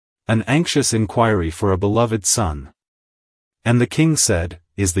An anxious inquiry for a beloved son. And the king said,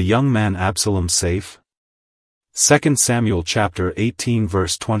 Is the young man Absalom safe? 2 Samuel chapter 18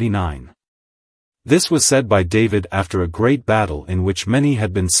 verse 29. This was said by David after a great battle in which many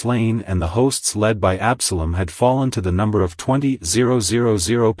had been slain and the hosts led by Absalom had fallen to the number of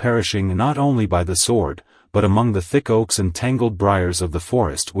 20,000, perishing not only by the sword, but among the thick oaks and tangled briars of the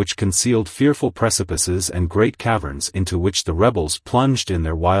forest which concealed fearful precipices and great caverns into which the rebels plunged in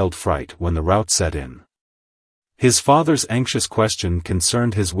their wild fright when the rout set in. His father's anxious question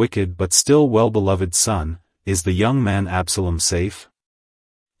concerned his wicked but still well-beloved son, Is the young man Absalom safe?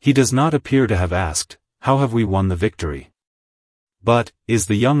 He does not appear to have asked, How have we won the victory? But, Is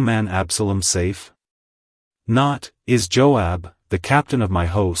the young man Absalom safe? Not, Is Joab, the captain of my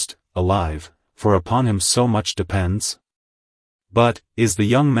host, alive, for upon him so much depends? But, Is the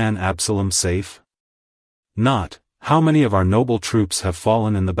young man Absalom safe? Not, How many of our noble troops have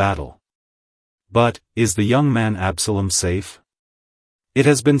fallen in the battle? But, Is the young man Absalom safe? It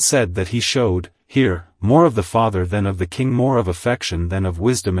has been said that he showed, here, more of the father than of the king, more of affection than of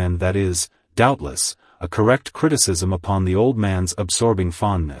wisdom, and that is, doubtless, a correct criticism upon the old man's absorbing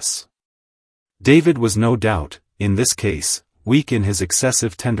fondness. David was no doubt, in this case, weak in his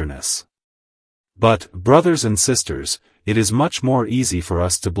excessive tenderness. But, brothers and sisters, it is much more easy for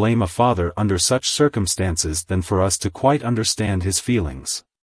us to blame a father under such circumstances than for us to quite understand his feelings.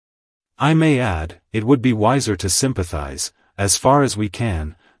 I may add, it would be wiser to sympathize, as far as we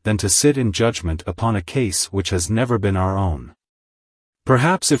can, than to sit in judgment upon a case which has never been our own.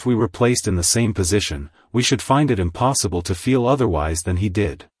 Perhaps if we were placed in the same position, we should find it impossible to feel otherwise than he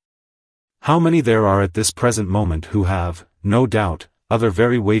did. How many there are at this present moment who have, no doubt, other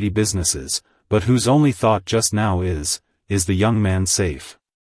very weighty businesses, but whose only thought just now is the young man safe?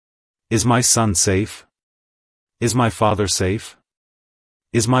 Is my son safe? Is my father safe?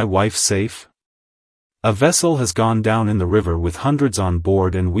 Is my wife safe? A vessel has gone down in the river with hundreds on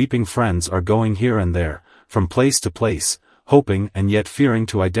board, and weeping friends are going here and there, from place to place, hoping and yet fearing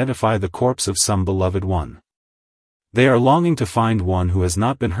to identify the corpse of some beloved one. They are longing to find one who has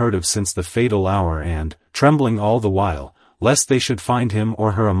not been heard of since the fatal hour, and, trembling all the while, lest they should find him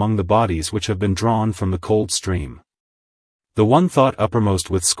or her among the bodies which have been drawn from the cold stream. The one thought uppermost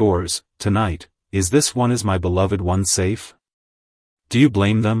with scores, tonight, is this one: Is my beloved one safe? Do you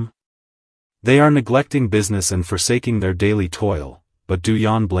blame them? They are neglecting business and forsaking their daily toil, but do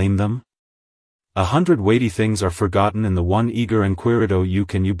yon blame them? 100 weighty things are forgotten in the one eager enquiry.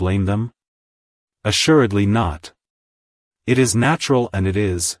 Can you blame them? Assuredly not. It is natural, and it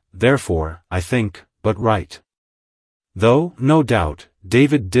is, therefore, I think, but right. Though, no doubt,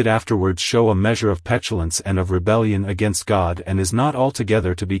 David did afterwards show a measure of petulance and of rebellion against God, and is not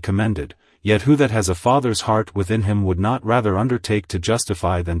altogether to be commended, yet who that has a father's heart within him would not rather undertake to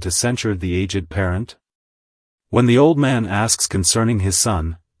justify than to censure the aged parent? When the old man asks concerning his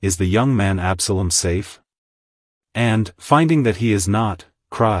son, Is the young man Absalom safe? And, finding that he is not,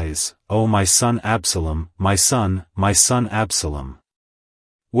 cries, O my son Absalom, my son Absalom!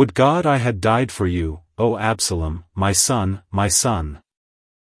 Would God I had died for you, O Absalom, my son, my son!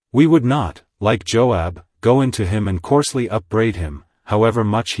 We would not, like Joab, go into him and coarsely upbraid him, however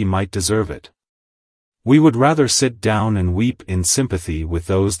much he might deserve it. We would rather sit down and weep in sympathy with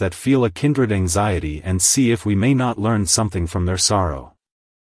those that feel a kindred anxiety, and see if we may not learn something from their sorrow.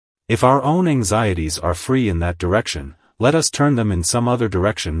 If our own anxieties are free in that direction, let us turn them in some other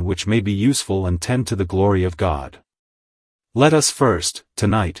direction which may be useful and tend to the glory of God. Let us first,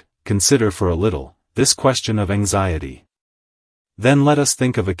 tonight, consider for a little, this question of anxiety. Then let us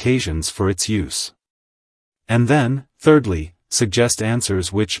think of occasions for its use. And then, thirdly, suggest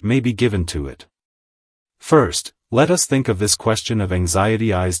answers which may be given to it. First, let us think of this question of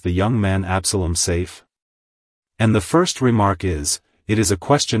anxiety: Is the young man Absalom safe? And the first remark is, it is a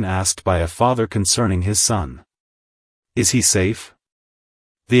question asked by a father concerning his son. Is he safe?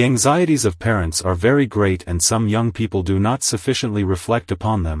 The anxieties of parents are very great, and some young people do not sufficiently reflect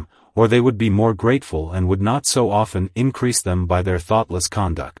upon them, or they would be more grateful and would not so often increase them by their thoughtless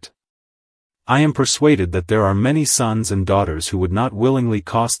conduct. I am persuaded that there are many sons and daughters who would not willingly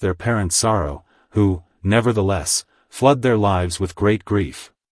cost their parents sorrow, who, nevertheless, flood their lives with great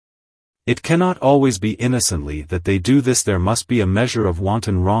grief. It cannot always be innocently that they do this. There must be a measure of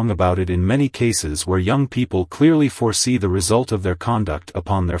wanton wrong about it in many cases where young people clearly foresee the result of their conduct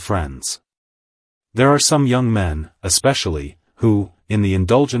upon their friends. There are some young men, especially, who, in the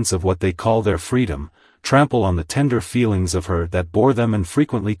indulgence of what they call their freedom, trample on the tender feelings of her that bore them and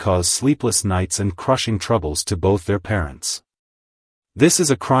frequently cause sleepless nights and crushing troubles to both their parents. This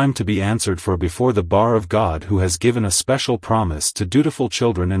is a crime to be answered for before the bar of God, who has given a special promise to dutiful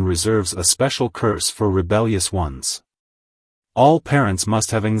children and reserves a special curse for rebellious ones. All parents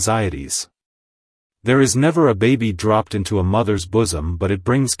must have anxieties. There is never a baby dropped into a mother's bosom but it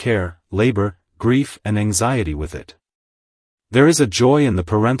brings care, labor, grief and anxiety with it. There is a joy in the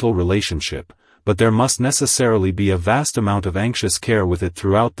parental relationship, but there must necessarily be a vast amount of anxious care with it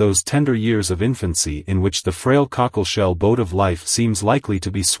throughout those tender years of infancy in which the frail cockleshell boat of life seems likely to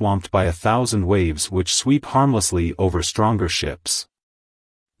be swamped by 1,000 waves which sweep harmlessly over stronger ships.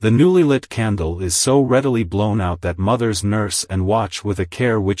 The newly lit candle is so readily blown out that mothers nurse and watch with a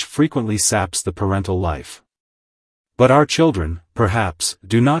care which frequently saps the parental life. But our children, perhaps,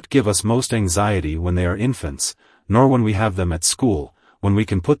 do not give us most anxiety when they are infants, nor when we have them at school, when we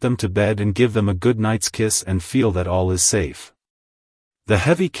can put them to bed and give them a good night's kiss and feel that all is safe. The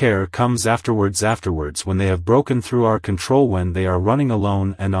heavy care comes afterwards when they have broken through our control, when they are running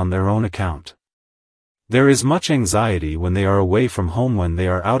alone and on their own account. There is much anxiety when they are away from home, when they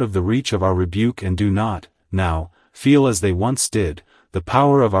are out of the reach of our rebuke and do not, now, feel as they once did, the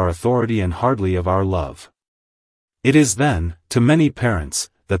power of our authority and hardly of our love. It is then, to many parents,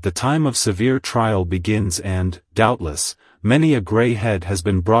 that the time of severe trial begins and, doubtless, many a grey head has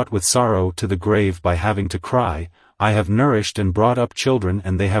been brought with sorrow to the grave by having to cry, "I have nourished and brought up children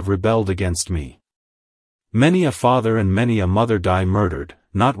and they have rebelled against me." Many a father and many a mother die murdered,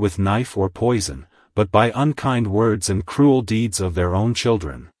 not with knife or poison, but by unkind words and cruel deeds of their own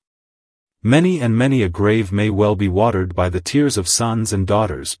children. Many and many a grave may well be watered by the tears of sons and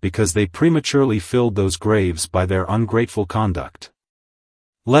daughters because they prematurely filled those graves by their ungrateful conduct.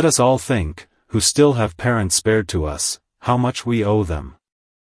 Let us all think, who still have parents spared to us, how much we owe them.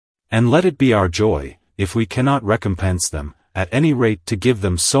 And let it be our joy, if we cannot recompense them, at any rate to give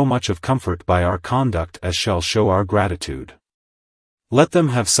them so much of comfort by our conduct as shall show our gratitude. Let them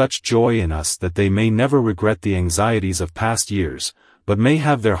have such joy in us that they may never regret the anxieties of past years, but may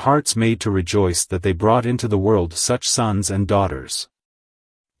have their hearts made to rejoice that they brought into the world such sons and daughters.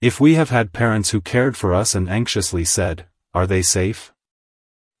 If we have had parents who cared for us and anxiously said, "Are they safe?"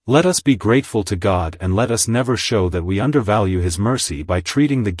 let us be grateful to God, and let us never show that we undervalue His mercy by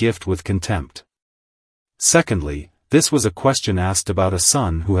treating the gift with contempt. Secondly, this was a question asked about a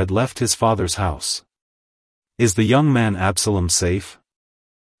son who had left his father's house. Is the young man Absalom safe?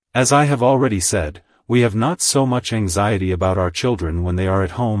 As I have already said, we have not so much anxiety about our children when they are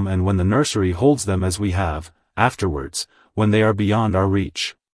at home and when the nursery holds them as we have, afterwards, when they are beyond our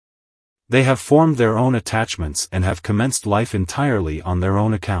reach. They have formed their own attachments and have commenced life entirely on their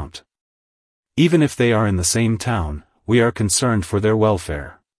own account. Even if they are in the same town, we are concerned for their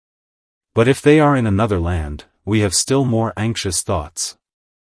welfare. But if they are in another land, we have still more anxious thoughts.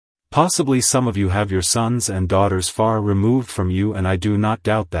 Possibly some of you have your sons and daughters far removed from you, and I do not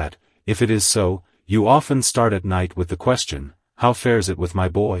doubt that, if it is so, you often start at night with the question, "How fares it with my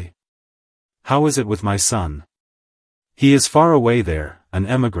boy? How is it with my son? He is far away there, an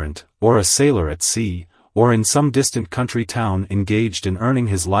emigrant, or a sailor at sea, or in some distant country town engaged in earning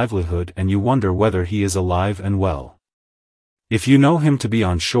his livelihood, and you wonder whether he is alive and well. If you know him to be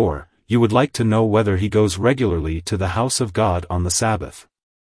on shore, you would like to know whether he goes regularly to the house of God on the Sabbath.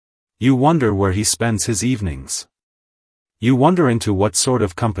 You wonder where he spends his evenings. You wonder into what sort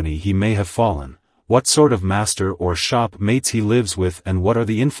of company he may have fallen, what sort of master or shop mates he lives with, and what are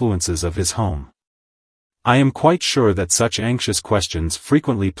the influences of his home. I am quite sure that such anxious questions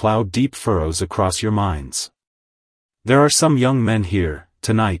frequently plow deep furrows across your minds. There are some young men here,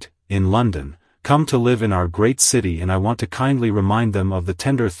 tonight, in London, come to live in our great city, and I want to kindly remind them of the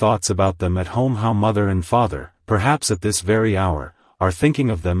tender thoughts about them at home, how mother and father, perhaps at this very hour, are thinking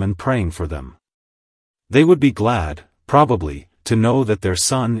of them and praying for them. They would be glad, probably, to know that their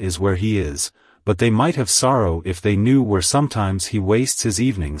son is where he is, but they might have sorrow if they knew where sometimes he wastes his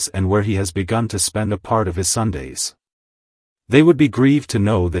evenings and where he has begun to spend a part of his Sundays. They would be grieved to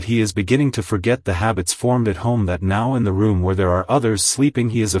know that he is beginning to forget the habits formed at home, that now in the room where there are others sleeping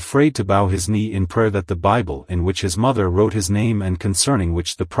he is afraid to bow his knee in prayer, that the Bible in which his mother wrote his name and concerning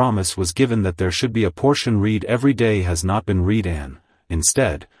which the promise was given that there should be a portion read every day has not been read, and,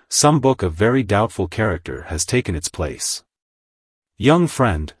 instead, some book of very doubtful character has taken its place. Young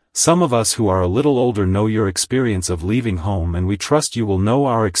friend, some of us who are a little older know your experience of leaving home, and we trust you will know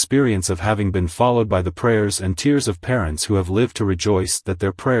our experience of having been followed by the prayers and tears of parents who have lived to rejoice that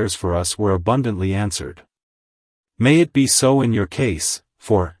their prayers for us were abundantly answered. May it be so in your case,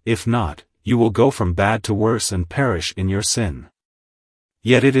 for, if not, you will go from bad to worse and perish in your sin.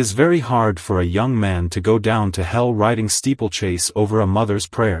 Yet it is very hard for a young man to go down to hell riding steeplechase over a mother's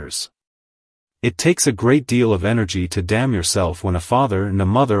prayers. It takes a great deal of energy to damn yourself when a father and a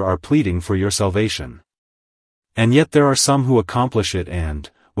mother are pleading for your salvation. And yet there are some who accomplish it and,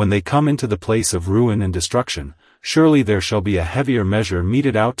 when they come into the place of ruin and destruction, surely there shall be a heavier measure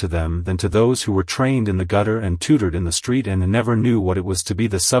meted out to them than to those who were trained in the gutter and tutored in the street and never knew what it was to be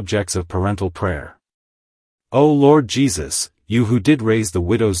the subjects of parental prayer. O Lord Jesus, you who did raise the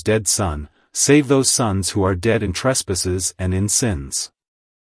widow's dead son, save those sons who are dead in trespasses and in sins.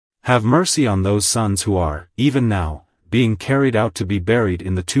 Have mercy on those sons who are, even now, being carried out to be buried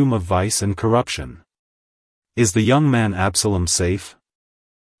in the tomb of vice and corruption. Is the young man Absalom safe?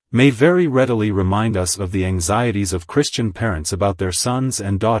 May very readily remind us of the anxieties of Christian parents about their sons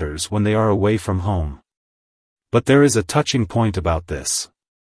and daughters when they are away from home. But there is a touching point about this.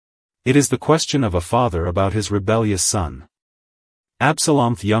 It is the question of a father about his rebellious son.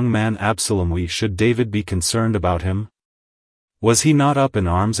 Absalom, the young man Absalom, why should David be concerned about him? Was he not up in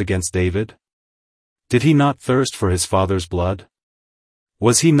arms against David? Did he not thirst for his father's blood?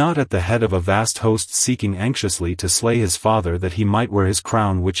 Was he not at the head of a vast host seeking anxiously to slay his father that he might wear his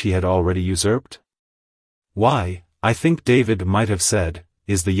crown which he had already usurped? Why, I think David might have said,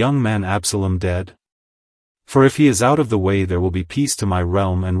 is the young man Absalom dead? For if he is out of the way there will be peace to my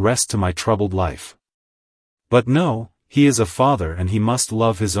realm and rest to my troubled life. But no, he is a father and he must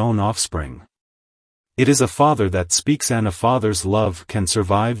love his own offspring. It is a father that speaks, and a father's love can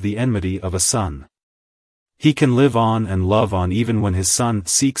survive the enmity of a son. He can live on and love on even when his son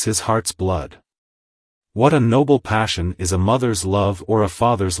seeks his heart's blood. What a noble passion is a mother's love or a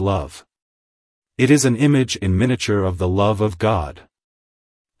father's love! It is an image in miniature of the love of God.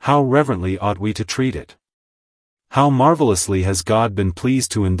 How reverently ought we to treat it! How marvelously has God been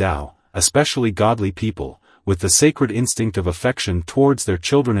pleased to endow, especially godly people, with the sacred instinct of affection towards their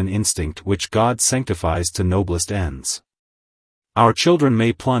children, an instinct which God sanctifies to noblest ends. Our children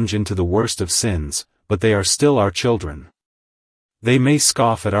may plunge into the worst of sins, but they are still our children. They may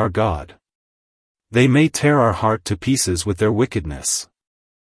scoff at our God. They may tear our heart to pieces with their wickedness.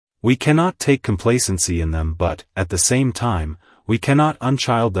 We cannot take complacency in them, but, at the same time, we cannot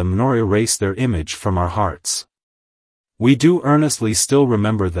unchild them nor erase their image from our hearts. We do earnestly still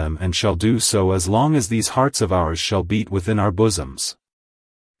remember them and shall do so as long as these hearts of ours shall beat within our bosoms.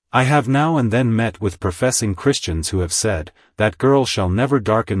 I have now and then met with professing Christians who have said, "That girl shall never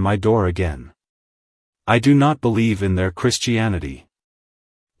darken my door again." I do not believe in their Christianity.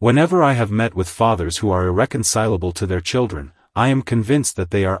 Whenever I have met with fathers who are irreconcilable to their children, I am convinced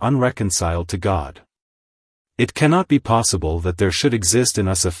that they are unreconciled to God. It cannot be possible that there should exist in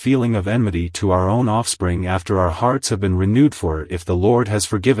us a feeling of enmity to our own offspring after our hearts have been renewed for it. If the Lord has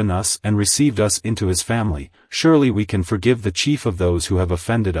forgiven us and received us into his family, surely we can forgive the chief of those who have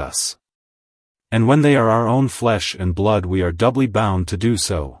offended us. And when they are our own flesh and blood, we are doubly bound to do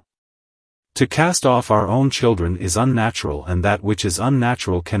so. To cast off our own children is unnatural, and that which is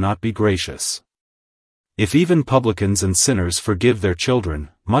unnatural cannot be gracious. If even publicans and sinners forgive their children,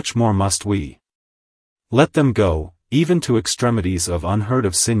 much more must we. Let them go, even to extremities of unheard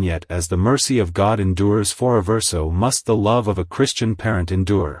of sin, yet as the mercy of God endures forever, so must the love of a Christian parent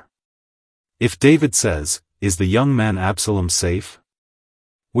endure. If David says, "Is the young man Absalom safe?"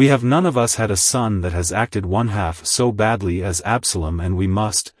 We have none of us had a son that has acted one half so badly as Absalom, and we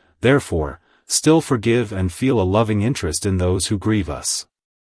must, therefore, still forgive and feel a loving interest in those who grieve us.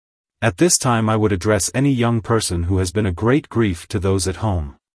 At this time I would address any young person who has been a great grief to those at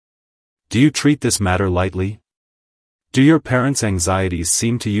home. Do you treat this matter lightly? Do your parents' anxieties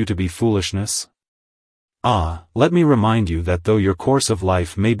seem to you to be foolishness? Let me remind you that though your course of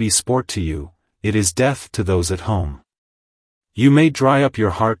life may be sport to you, it is death to those at home. You may dry up your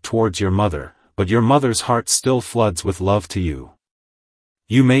heart towards your mother, but your mother's heart still floods with love to you.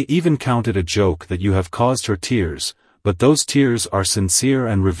 You may even count it a joke that you have caused her tears, but those tears are sincere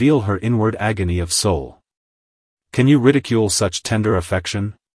and reveal her inward agony of soul. Can you ridicule such tender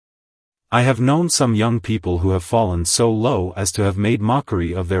affection? I have known some young people who have fallen so low as to have made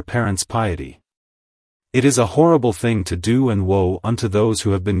mockery of their parents' piety. It is a horrible thing to do, and woe unto those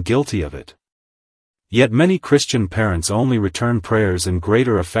who have been guilty of it. Yet many Christian parents only return prayers in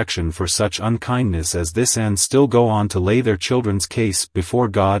greater affection for such unkindness as this, and still go on to lay their children's case before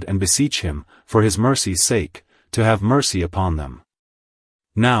God and beseech him, for his mercy's sake, to have mercy upon them.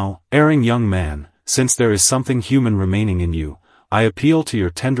 Now, erring young man, since there is something human remaining in you, I appeal to your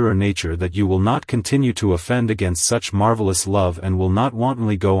tenderer nature that you will not continue to offend against such marvelous love and will not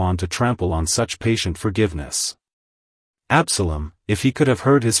wantonly go on to trample on such patient forgiveness. Absalom, if he could have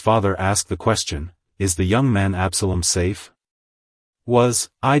heard his father ask the question, "Is the young man Absalom safe?" was,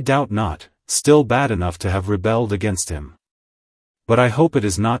 I doubt not, still bad enough to have rebelled against him. But I hope it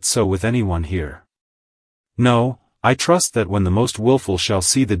is not so with anyone here. No, I trust that when the most willful shall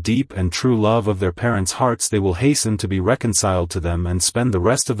see the deep and true love of their parents' hearts, they will hasten to be reconciled to them and spend the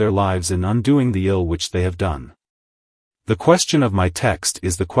rest of their lives in undoing the ill which they have done. The question of my text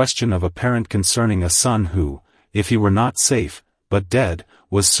is the question of a parent concerning a son who, if he were not safe, but dead,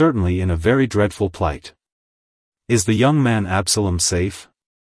 was certainly in a very dreadful plight. Is the young man Absalom safe?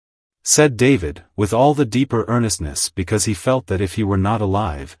 Said David, with all the deeper earnestness because he felt that if he were not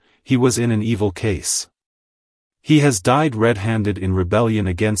alive, he was in an evil case. He has died red-handed in rebellion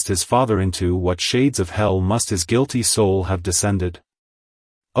against his father. Into what shades of hell must his guilty soul have descended?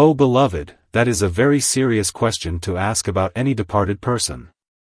 Oh beloved, that is a very serious question to ask about any departed person.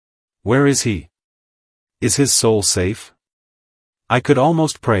 Where is he? Is his soul safe? I could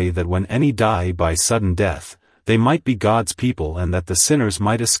almost pray that when any die by sudden death, they might be God's people and that the sinners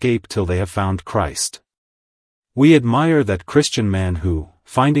might escape till they have found Christ. We admire that Christian man who,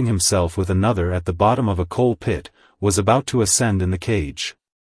 finding himself with another at the bottom of a coal pit, was about to ascend in the cage.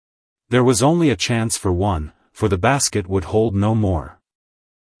 There was only a chance for one, for the basket would hold no more.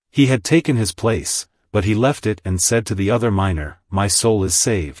 He had taken his place, but he left it and said to the other miner, "My soul is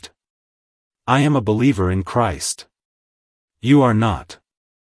saved. I am a believer in Christ. You are not.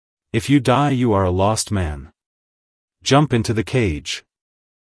 If you die you are a lost man. Jump into the cage."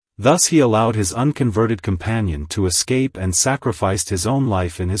 Thus he allowed his unconverted companion to escape and sacrificed his own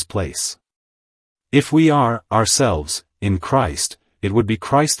life in his place. If we are, ourselves, in Christ, it would be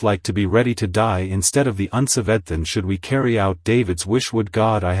Christ-like to be ready to die instead of the unsaved. Then should we carry out David's wish, would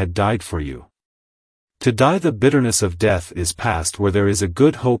God I had died for you. To die the bitterness of death is past where there is a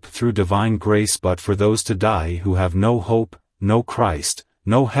good hope through divine grace, but for those to die who have no hope, no Christ,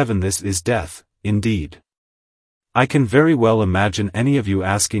 no heaven, this is death, indeed. I can very well imagine any of you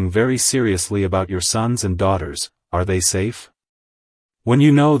asking very seriously about your sons and daughters, are they safe? When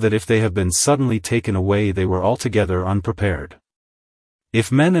you know that if they have been suddenly taken away they were altogether unprepared.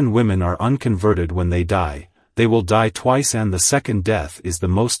 If men and women are unconverted when they die, they will die twice, and the second death is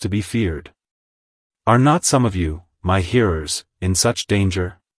the most to be feared. Are not some of you, my hearers, in such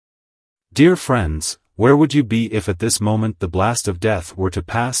danger? Dear friends, where would you be if at this moment the blast of death were to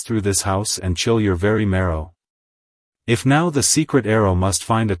pass through this house and chill your very marrow? If now the secret arrow must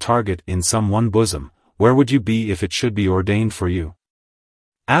find a target in some one bosom, where would you be if it should be ordained for you?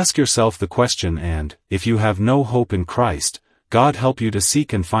 Ask yourself the question, and, if you have no hope in Christ, God help you to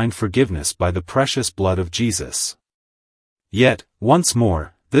seek and find forgiveness by the precious blood of Jesus. Yet, once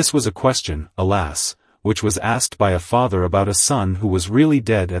more, this was a question, alas, which was asked by a father about a son who was really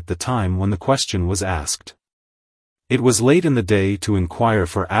dead at the time when the question was asked. It was late in the day to inquire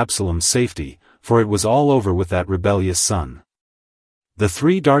for Absalom's safety, for it was all over with that rebellious son. The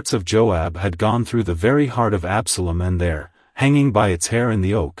 3 darts of Joab had gone through the very heart of Absalom, and there, hanging by its hair in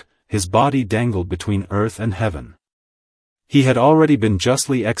the oak, his body dangled between earth and heaven. He had already been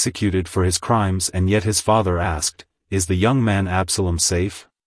justly executed for his crimes, and yet his father asked, "Is the young man Absalom safe?"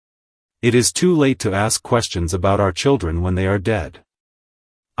 It is too late to ask questions about our children when they are dead.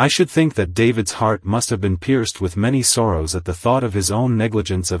 I should think that David's heart must have been pierced with many sorrows at the thought of his own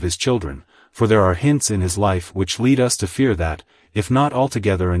negligence of his children, for there are hints in his life which lead us to fear that, if not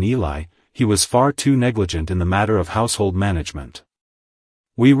altogether an Eli, he was far too negligent in the matter of household management.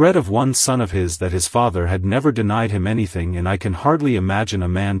 We read of one son of his that his father had never denied him anything, and I can hardly imagine a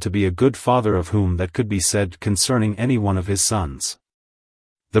man to be a good father of whom that could be said concerning any one of his sons.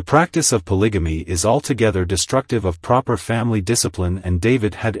 The practice of polygamy is altogether destructive of proper family discipline, and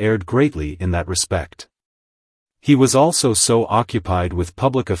David had erred greatly in that respect. He was also so occupied with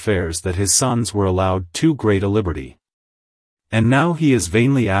public affairs that his sons were allowed too great a liberty. And now he is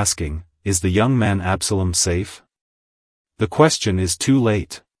vainly asking, "Is the young man Absalom safe?" The question is too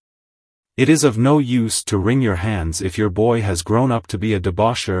late. It is of no use to wring your hands if your boy has grown up to be a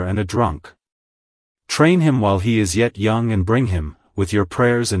debaucher and a drunk. Train him while he is yet young, and bring him, with your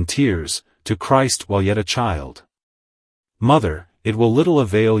prayers and tears, to Christ while yet a child. Mother, it will little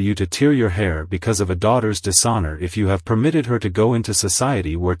avail you to tear your hair because of a daughter's dishonor if you have permitted her to go into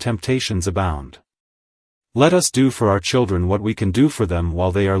society where temptations abound. Let us do for our children what we can do for them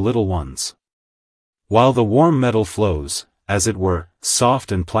while they are little ones. While the warm metal flows, as it were,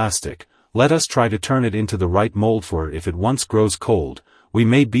 soft and plastic, let us try to turn it into the right mold, for if it once grows cold, we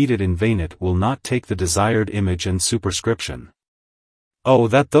may beat it in vain, it will not take the desired image and superscription. Oh,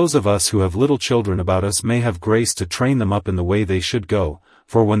 that those of us who have little children about us may have grace to train them up in the way they should go,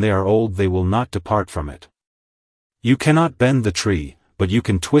 for when they are old they will not depart from it. You cannot bend the tree, but you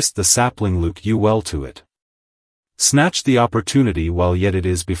can twist the sapling. Look you well to it. Snatch the opportunity while yet it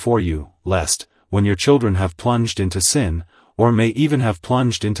is before you, lest, when your children have plunged into sin, or may even have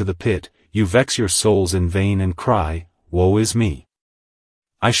plunged into the pit, you vex your souls in vain and cry, "Woe is me."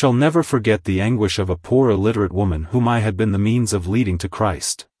 I shall never forget the anguish of a poor illiterate woman whom I had been the means of leading to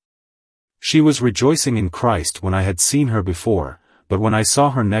Christ. She was rejoicing in Christ when I had seen her before, but when I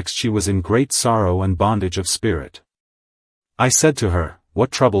saw her next she was in great sorrow and bondage of spirit. I said to her,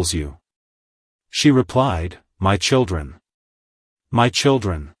 "What troubles you?" She replied, "My children. My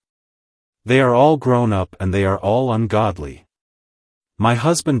children. They are all grown up and they are all ungodly. My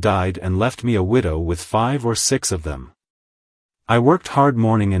husband died and left me a widow with 5 or 6 of them. I worked hard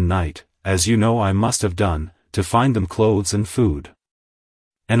morning and night, as you know I must have done, to find them clothes and food.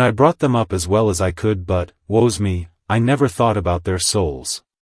 And I brought them up as well as I could, but, woe's me, I never thought about their souls.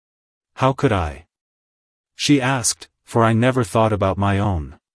 How could I?" She asked, "For I never thought about my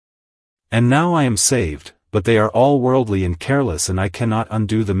own. And now I am saved, but they are all worldly and careless and I cannot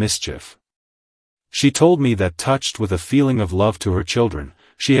undo the mischief." She told me that touched with a feeling of love to her children,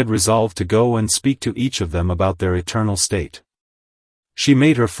 she had resolved to go and speak to each of them about their eternal state. She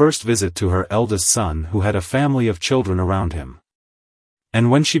made her first visit to her eldest son who had a family of children around him. And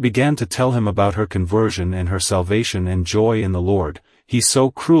when she began to tell him about her conversion and her salvation and joy in the Lord, he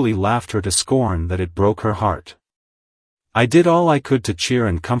so cruelly laughed her to scorn that it broke her heart. I did all I could to cheer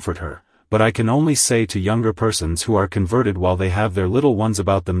and comfort her, but I can only say to younger persons who are converted while they have their little ones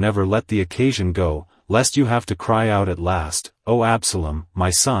about them, never let the occasion go, lest you have to cry out at last, "O Absalom, my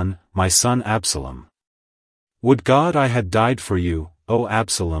son Absalom. Would God I had died for you, O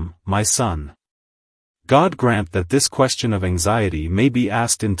Absalom, my son." God grant that this question of anxiety may be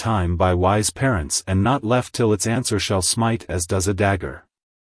asked in time by wise parents and not left till its answer shall smite as does a dagger.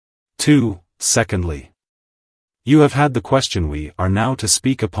 2. Secondly, you have had the question. We are now to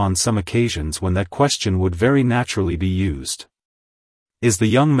speak upon some occasions when that question would very naturally be used. Is the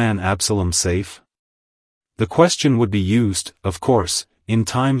young man Absalom safe? The question would be used, of course, in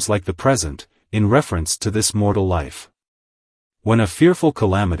times like the present, in reference to this mortal life. When a fearful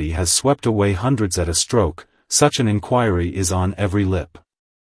calamity has swept away hundreds at a stroke, such an inquiry is on every lip.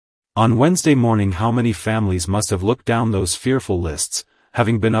 On Wednesday morning how many families must have looked down those fearful lists,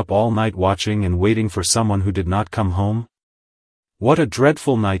 having been up all night watching and waiting for someone who did not come home? What a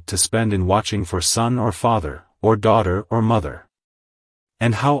dreadful night to spend in watching for son or father, or daughter or mother.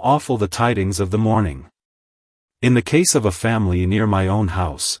 And how awful the tidings of the morning. In the case of a family near my own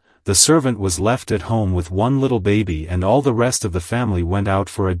house, the servant was left at home with one little baby and all the rest of the family went out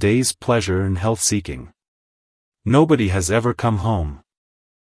for a day's pleasure and health-seeking. Nobody has ever come home.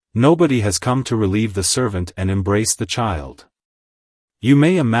 Nobody has come to relieve the servant and embrace the child. You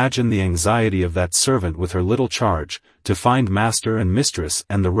may imagine the anxiety of that servant with her little charge, to find master and mistress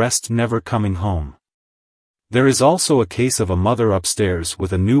and the rest never coming home. There is also a case of a mother upstairs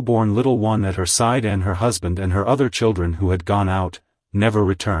with a newborn little one at her side and her husband and her other children who had gone out, never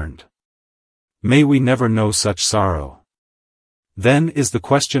returned. May we never know such sorrow. Then is the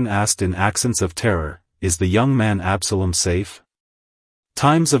question asked in accents of terror, is the young man Absalom safe?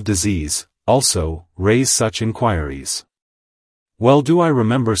 Times of disease, also, raise such inquiries. Well do I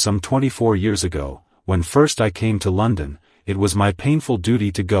remember some 24 years ago, when first I came to London, it was my painful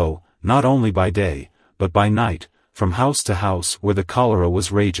duty to go, not only by day, but by night, from house to house where the cholera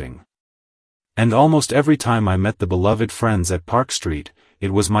was raging. And almost every time I met the beloved friends at Park Street,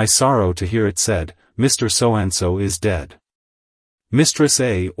 it was my sorrow to hear it said, "Mr. So-and-so is dead. Mistress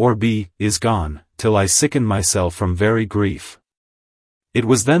A or B is gone," till I sickened myself from very grief. It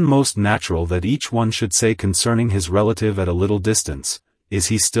was then most natural that each one should say concerning his relative at a little distance, "Is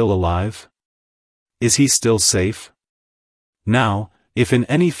he still alive? Is he still safe?" Now, if in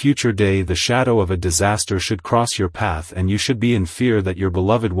any future day the shadow of a disaster should cross your path and you should be in fear that your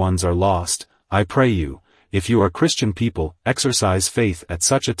beloved ones are lost, I pray you, if you are Christian people, exercise faith at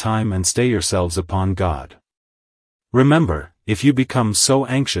such a time and stay yourselves upon God. Remember, if you become so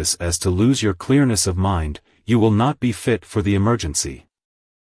anxious as to lose your clearness of mind, you will not be fit for the emergency.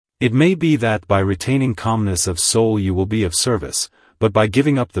 It may be that by retaining calmness of soul you will be of service, but by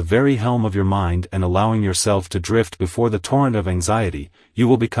giving up the very helm of your mind and allowing yourself to drift before the torrent of anxiety, you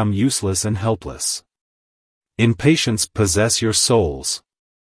will become useless and helpless. In patience possess your souls.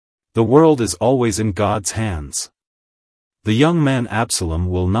 The world is always in God's hands. The young man Absalom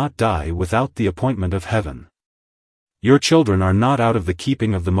will not die without the appointment of heaven. Your children are not out of the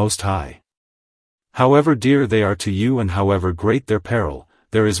keeping of the Most High. However dear they are to you and however great their peril,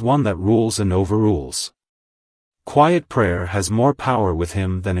 there is one that rules and overrules. Quiet prayer has more power with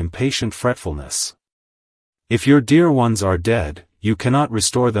him than impatient fretfulness. If your dear ones are dead, you cannot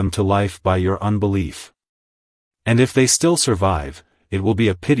restore them to life by your unbelief. And if they still survive, it will be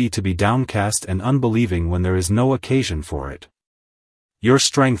a pity to be downcast and unbelieving when there is no occasion for it. Your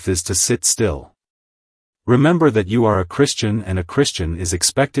strength is to sit still. Remember that you are a Christian, and a Christian is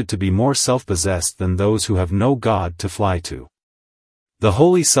expected to be more self-possessed than those who have no God to fly to. The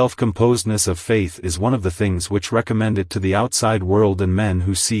holy self-composedness of faith is one of the things which recommend it to the outside world, and men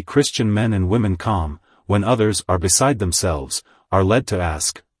who see Christian men and women calm, when others are beside themselves, are led to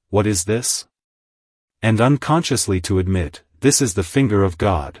ask, "What is this?" and unconsciously to admit, "This is the finger of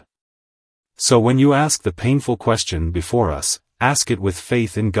God." So when you ask the painful question before us, ask it with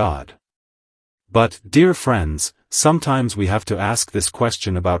faith in God. But, dear friends, sometimes we have to ask this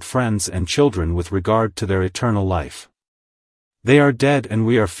question about friends and children with regard to their eternal life. They are dead, and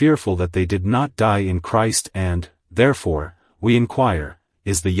we are fearful that they did not die in Christ, and, therefore, we inquire,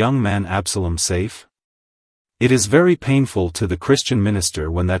 is the young man Absalom safe? It is very painful to the Christian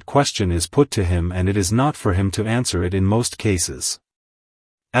minister when that question is put to him, and it is not for him to answer it in most cases.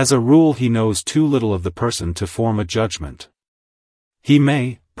 As a rule, he knows too little of the person to form a judgment. He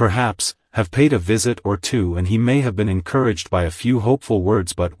may, perhaps, have paid a visit or two, and he may have been encouraged by a few hopeful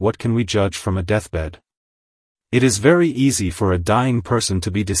words, but what can we judge from a deathbed? It is very easy for a dying person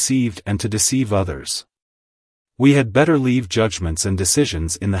to be deceived and to deceive others. We had better leave judgments and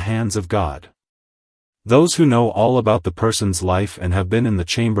decisions in the hands of God. Those who know all about the person's life and have been in the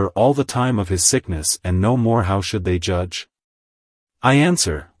chamber all the time of his sickness and know more, how should they judge? I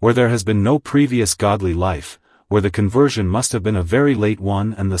answer, where there has been no previous godly life, where the conversion must have been a very late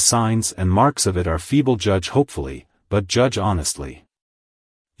one and the signs and marks of it are feeble, judge hopefully, but judge honestly.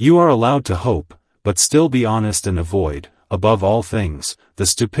 You are allowed to hope, but still be honest, and avoid, above all things, the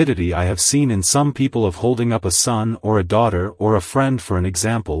stupidity I have seen in some people of holding up a son or a daughter or a friend for an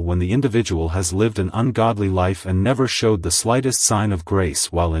example when the individual has lived an ungodly life and never showed the slightest sign of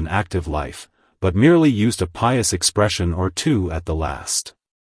grace while in active life, but merely used a pious expression or two at the last.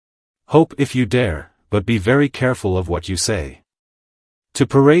 Hope if you dare, but be very careful of what you say. To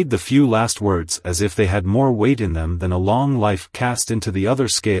parade the few last words as if they had more weight in them than a long life cast into the other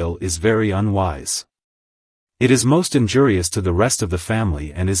scale is very unwise. It is most injurious to the rest of the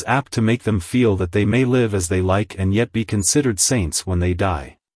family, and is apt to make them feel that they may live as they like and yet be considered saints when they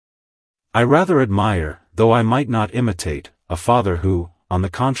die. I rather admire, though I might not imitate, a father who, on the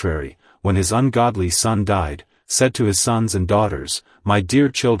contrary, when his ungodly son died, said to his sons and daughters, "My dear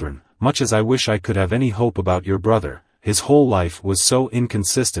children, much as I wish I could have any hope about your brother, his whole life was so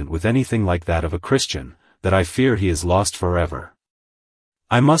inconsistent with anything like that of a Christian, that I fear he is lost forever.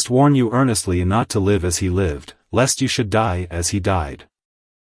 I must warn you earnestly not to live as he lived, lest you should die as he died."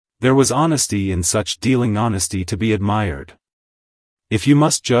 There was honesty in such dealing, honesty to be admired. If you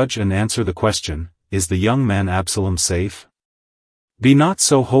must judge and answer the question, is the young man Absalom safe? Be not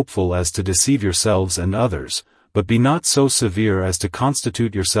so hopeful as to deceive yourselves and others, but be not so severe as to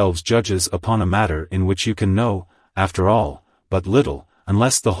constitute yourselves judges upon a matter in which you can know, after all, but little,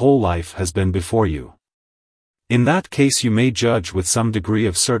 unless the whole life has been before you. In that case you may judge with some degree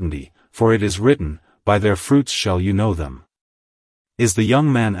of certainty, for it is written, "By their fruits shall you know them." Is the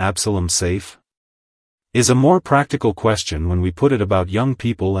young man Absalom safe? Is a more practical question when we put it about young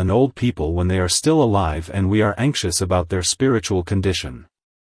people and old people when they are still alive and we are anxious about their spiritual condition.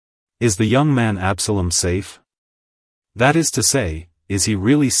 Is the young man Absalom safe? That is to say, is he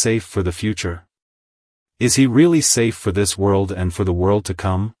really safe for the future? Is he really safe for this world and for the world to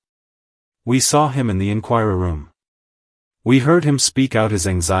come? We saw him in the Enquiry room. We heard him speak out his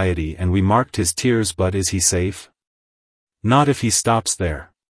anxiety and we marked his tears, but is he safe? Not if he stops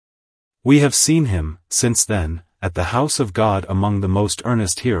there. We have seen him, since then, at the house of God among the most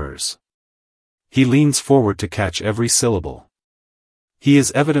earnest hearers. He leans forward to catch every syllable. He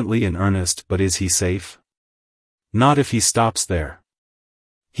is evidently in earnest, but is he safe? Not if he stops there.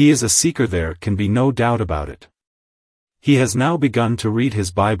 He is a seeker, there can be no doubt about it. He has now begun to read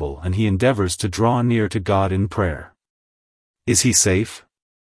his Bible and he endeavors to draw near to God in prayer. Is he safe?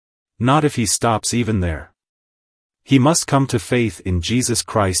 Not if he stops even there. He must come to faith in Jesus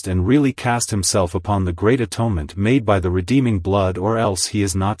Christ and really cast himself upon the great atonement made by the redeeming blood, or else he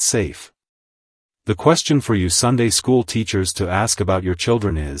is not safe. The question for you Sunday school teachers to ask about your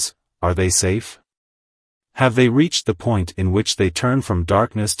children is, are they safe? Have they reached the point in which they turn from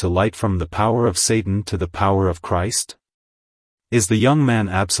darkness to light, from the power of Satan to the power of Christ? Is the young man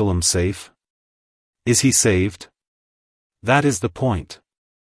Absalom safe? Is he saved? That is the point.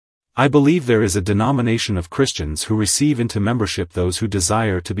 I believe there is a denomination of Christians who receive into membership those who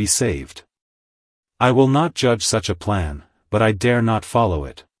desire to be saved. I will not judge such a plan, but I dare not follow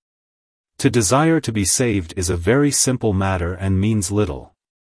it. To desire to be saved is a very simple matter and means little.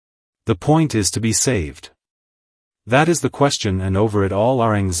 The point is to be saved. That is the question, and over it all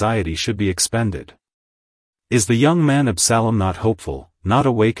our anxiety should be expended. Is the young man Absalom not hopeful, not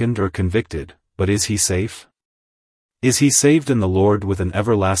awakened or convicted, but is he safe? Is he saved in the Lord with an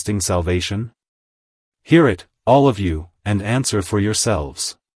everlasting salvation? Hear it, all of you, and answer for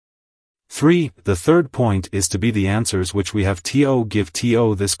yourselves. 3. The third point is to be the answers which we have to give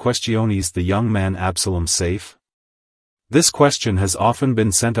to this question: is the young man Absalom safe? This question has often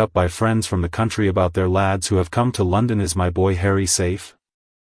been sent up by friends from the country about their lads who have come to London. Is my boy Harry safe?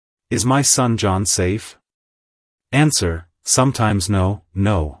 Is my son John safe? Answer: sometimes no,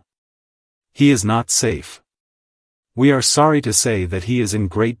 no. He is not safe. We are sorry to say that he is in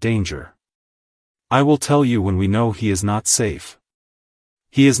great danger. I will tell you when we know he is not safe.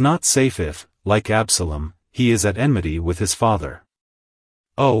 He is not safe if, like Absalom, he is at enmity with his father.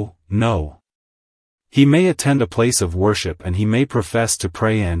 Oh, no. He may attend a place of worship and he may profess to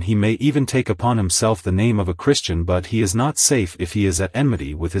pray and he may even take upon himself the name of a Christian, but he is not safe if he is at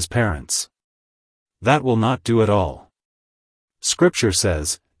enmity with his parents. That will not do at all. Scripture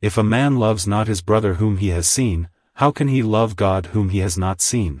says, if a man loves not his brother whom he has seen, how can he love God whom he has not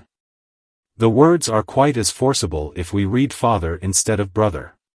seen? The words are quite as forcible if we read father instead of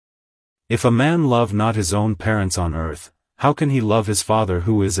brother. If a man love not his own parents on earth, how can he love his Father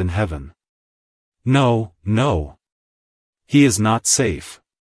who is in heaven? No, no. He is not safe.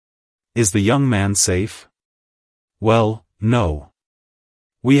 Is the young man safe? Well, no.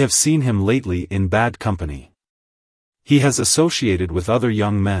 We have seen him lately in bad company. He has associated with other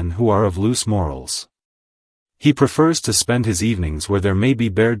young men who are of loose morals. He prefers to spend his evenings where there may be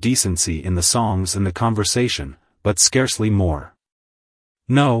bare decency in the songs and the conversation, but scarcely more.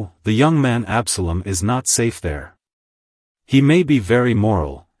 No, the young man Absalom is not safe there. He may be very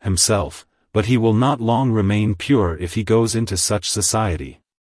moral, himself, but he will not long remain pure if he goes into such society.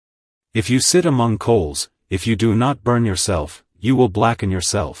 If you sit among coals, if you do not burn yourself, you will blacken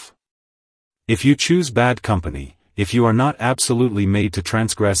yourself. If you choose bad company, if you are not absolutely made to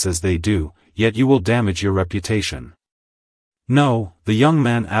transgress as they do, yet you will damage your reputation. No, the young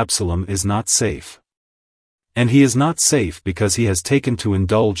man Absalom is not safe. And he is not safe because he has taken to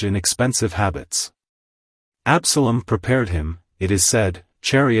indulge in expensive habits. Absalom prepared him, it is said,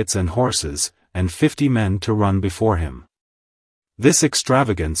 chariots and horses, and 50 men to run before him. This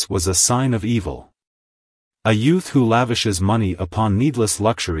extravagance was a sign of evil. A youth who lavishes money upon needless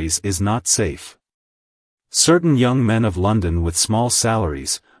luxuries is not safe. Certain young men of London with small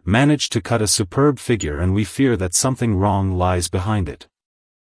salaries manage to cut a superb figure, and we fear that something wrong lies behind it.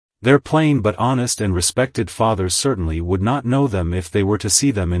 Their plain but honest and respected fathers certainly would not know them if they were to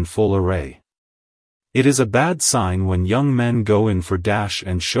see them in full array. It is a bad sign when young men go in for dash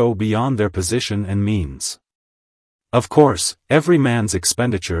and show beyond their position and means. Of course, every man's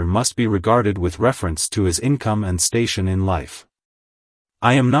expenditure must be regarded with reference to his income and station in life.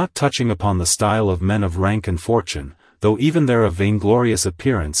 I am not touching upon the style of men of rank and fortune, though even their vainglorious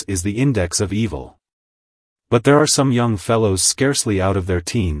appearance is the index of evil. But there are some young fellows scarcely out of their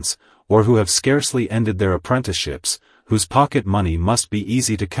teens, or who have scarcely ended their apprenticeships, whose pocket money must be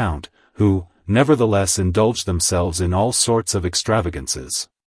easy to count, who, nevertheless indulge themselves in all sorts of extravagances.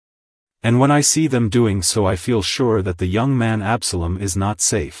 And when I see them doing so I feel sure that the young man Absalom is not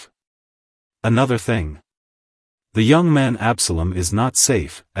safe. Another thing. The young man Absalom is not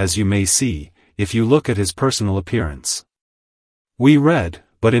safe, as you may see, if you look at his personal appearance. We read,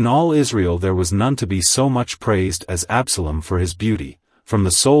 but in all Israel there was none to be so much praised as Absalom for his beauty, from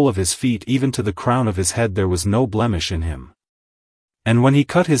the sole of his feet even to the crown of his head there was no blemish in him. And when he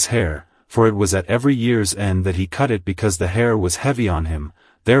cut his hair, for it was at every year's end that he cut it because the hair was heavy on him,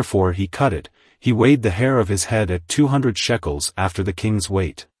 therefore he cut it, he weighed the hair of his head at 200 shekels after the king's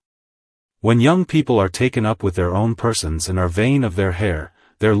weight. When young people are taken up with their own persons and are vain of their hair,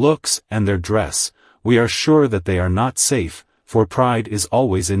 their looks, and their dress, we are sure that they are not safe, for pride is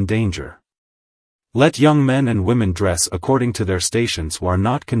always in danger. Let young men and women dress according to their stations, we are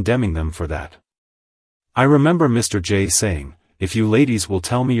not condemning them for that. I remember Mr. J saying, if you ladies will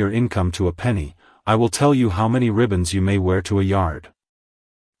tell me your income to a penny, I will tell you how many ribbons you may wear to a yard.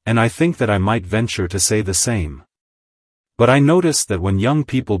 And I think that I might venture to say the same. But I notice that when young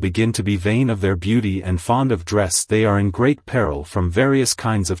people begin to be vain of their beauty and fond of dress they are in great peril from various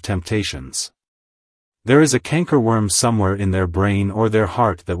kinds of temptations. There is a cankerworm somewhere in their brain or their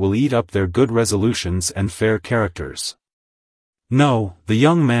heart that will eat up their good resolutions and fair characters. No, the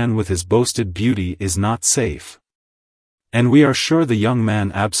young man with his boasted beauty is not safe. And we are sure the young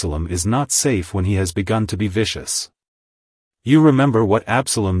man Absalom is not safe when he has begun to be vicious. You remember what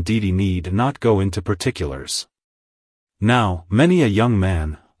Absalom did. He need not go into particulars. Now, many a young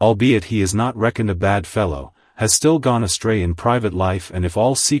man, albeit he is not reckoned a bad fellow, has still gone astray in private life, and if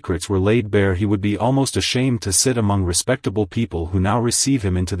all secrets were laid bare he would be almost ashamed to sit among respectable people who now receive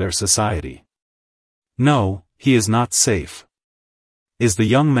him into their society. No, he is not safe. Is the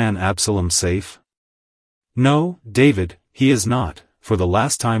young man Absalom safe? No, David, he is not, for the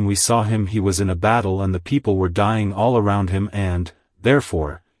last time we saw him he was in a battle and the people were dying all around him and,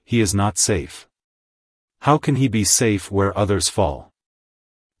 therefore, he is not safe. How can he be safe where others fall?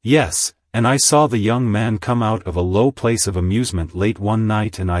 Yes, and I saw the young man come out of a low place of amusement late one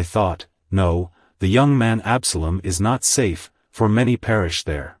night and I thought, no, the young man Absalom is not safe, for many perish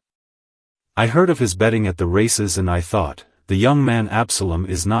there. I heard of his betting at the races and I thought, the young man Absalom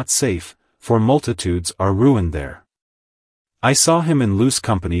is not safe, for multitudes are ruined there. I saw him in loose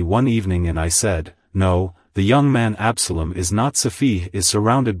company one evening and I said, no, the young man Absalom is not safe, he is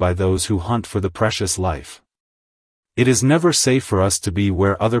surrounded by those who hunt for the precious life. It is never safe for us to be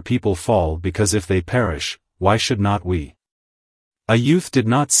where other people fall, because if they perish, why should not we? A youth did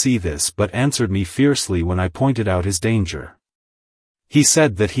not see this but answered me fiercely when I pointed out his danger. He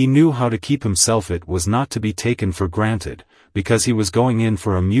said that he knew how to keep himself, it was not to be taken for granted, because he was going in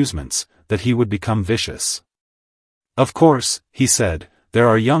for amusements, that he would become vicious. Of course, he said, there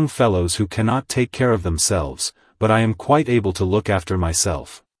are young fellows who cannot take care of themselves, but I am quite able to look after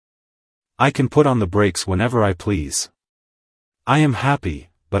myself. I can put on the brakes whenever I please. I am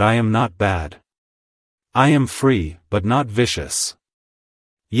happy, but I am not bad. I am free, but not vicious.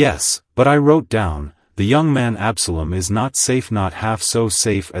 Yes, but I wrote down, the young man Absalom is not safe, not half so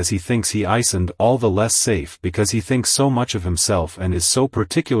safe as he thinks, he isn't all the less safe because he thinks so much of himself and is so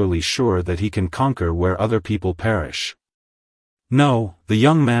particularly sure that he can conquer where other people perish. No, the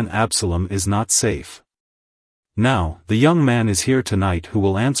young man Absalom is not safe. Now, the young man is here tonight who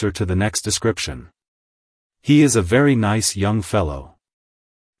will answer to the next description. He is a very nice young fellow.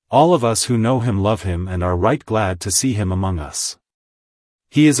 All of us who know him love him and are right glad to see him among us.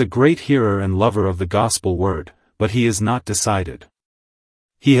 He is a great hearer and lover of the gospel word, but he is not decided.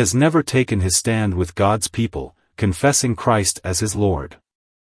 He has never taken his stand with God's people, confessing Christ as his Lord.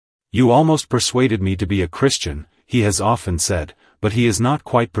 You almost persuaded me to be a Christian, he has often said, but he is not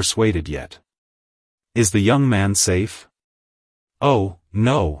quite persuaded yet. Is the young man safe? Oh,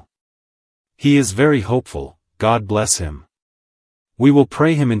 no. He is very hopeful, God bless him. We will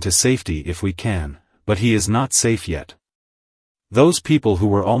pray him into safety if we can, but he is not safe yet. Those people who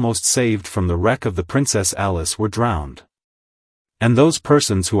were almost saved from the wreck of the Princess Alice were drowned. And those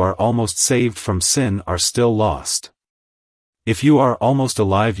persons who are almost saved from sin are still lost. If you are almost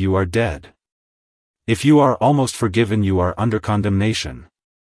alive, you are dead. If you are almost forgiven, you are under condemnation.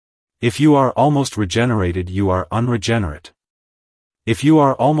 If you are almost regenerated, you are unregenerate. If you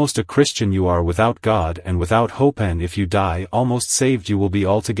are almost a Christian, you are without God and without hope, and if you die almost saved, you will be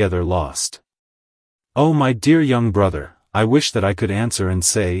altogether lost. Oh, my dear young brother, I wish that I could answer and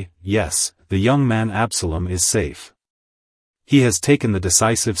say, yes, the young man Absalom is safe. He has taken the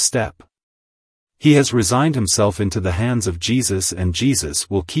decisive step. He has resigned himself into the hands of Jesus, and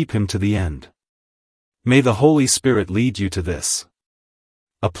Jesus will keep him to the end. May the Holy Spirit lead you to this.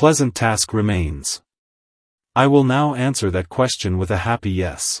 A pleasant task remains. I will now answer that question with a happy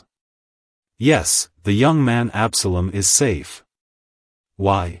yes. Yes, the young man Absalom is safe.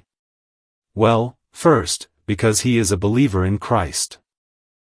 Why? Well, first, because he is a believer in Christ.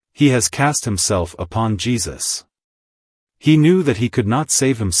 He has cast himself upon Jesus. He knew that he could not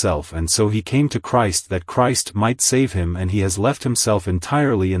save himself, and so he came to Christ that Christ might save him, and he has left himself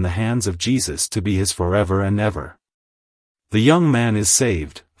entirely in the hands of Jesus to be his forever and ever. The young man is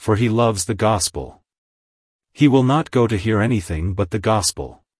saved, for he loves the gospel. He will not go to hear anything but the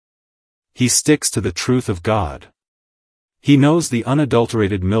gospel. He sticks to the truth of God. He knows the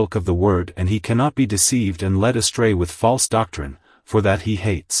unadulterated milk of the word, and he cannot be deceived and led astray with false doctrine, for that he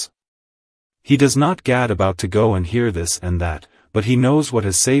hates. He does not gad about to go and hear this and that, but he knows what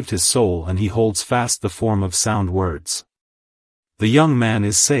has saved his soul, and he holds fast the form of sound words. The young man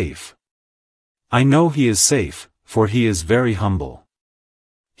is safe. I know he is safe, for he is very humble.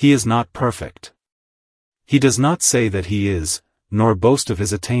 He is not perfect. He does not say that he is, nor boast of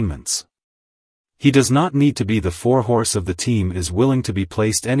his attainments. He does not need to be the forehorse of the team, is willing to be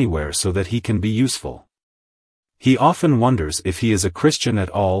placed anywhere so that he can be useful. He often wonders if he is a Christian at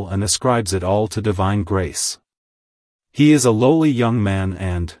all and ascribes it all to divine grace. He is a lowly young man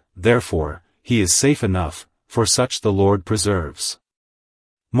and, therefore, he is safe enough, for such the Lord preserves.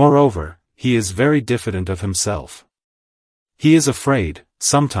 Moreover, he is very diffident of himself. He is afraid,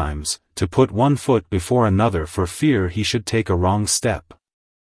 sometimes, to put one foot before another for fear he should take a wrong step.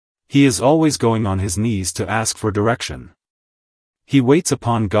 He is always going on his knees to ask for direction. He waits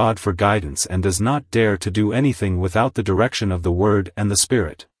upon God for guidance and does not dare to do anything without the direction of the Word and the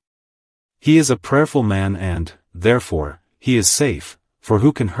Spirit. He is a prayerful man and, therefore, he is safe, for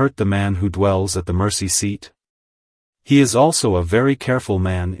who can hurt the man who dwells at the mercy seat? He is also a very careful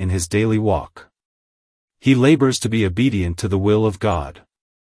man in his daily walk. He labors to be obedient to the will of God.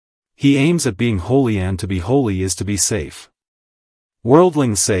 He aims at being holy, and to be holy is to be safe.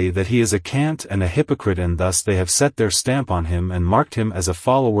 Worldlings say that he is a cant and a hypocrite, and thus they have set their stamp on him and marked him as a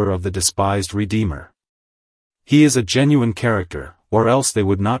follower of the despised Redeemer. He is a genuine character, or else they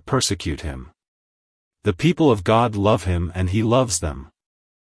would not persecute him. The people of God love him and he loves them.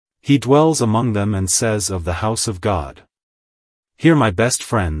 He dwells among them and says of the house of God, "Here my best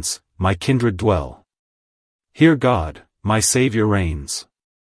friends, my kindred dwell. Here God, my Savior reigns."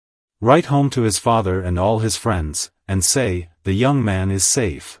 Write home to his father and all his friends, and say, "The young man is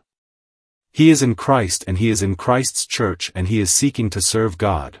safe. He is in Christ, and he is in Christ's church, and he is seeking to serve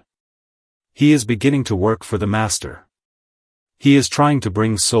God. He is beginning to work for the Master. He is trying to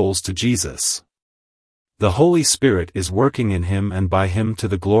bring souls to Jesus. The Holy Spirit is working in him and by him to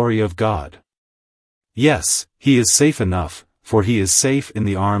the glory of God. Yes, he is safe enough, for he is safe in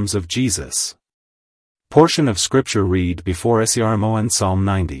the arms of Jesus." Portion of Scripture read before Sermo and Psalm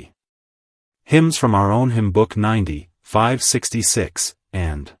 90. Hymns from our own hymn book 90, 566,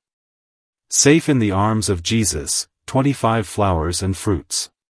 and Safe in the Arms of Jesus, 25 Flowers and Fruits.